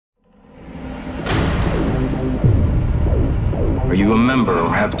Are you a member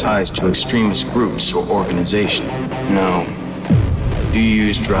or have ties to extremist groups or organizations? No. Do you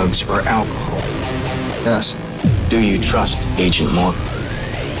use drugs or alcohol? Yes. Do you trust Agent Moore?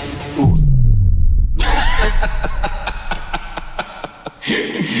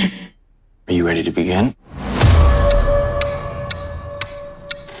 Are you ready to begin?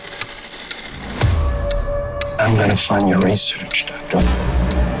 I'm gonna fund your research, Doctor.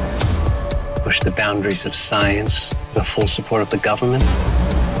 Push the boundaries of science, the full support of the government.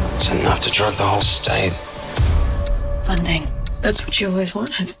 It's enough to drug the whole state. Funding. That's what you always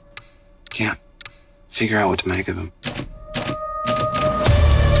wanted. Can't figure out what to make of him.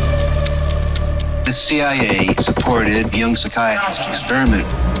 The CIA supported young psychiatrist experiment.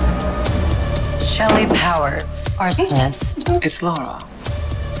 Shelley Powers, arsonist. It's Laura.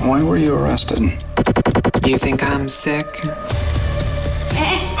 Why were you arrested? You think I'm sick?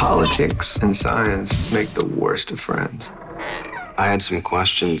 Politics and science make the worst of friends. I had some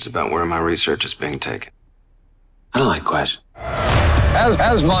questions about where my research is being taken. I don't like questions.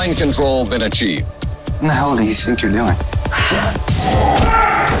 Has mind control been achieved? What the hell do you think you're doing?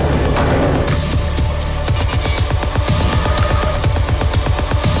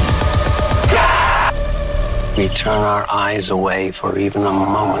 We turn our eyes away for even a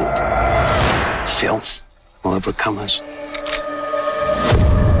moment. Filth will overcome us.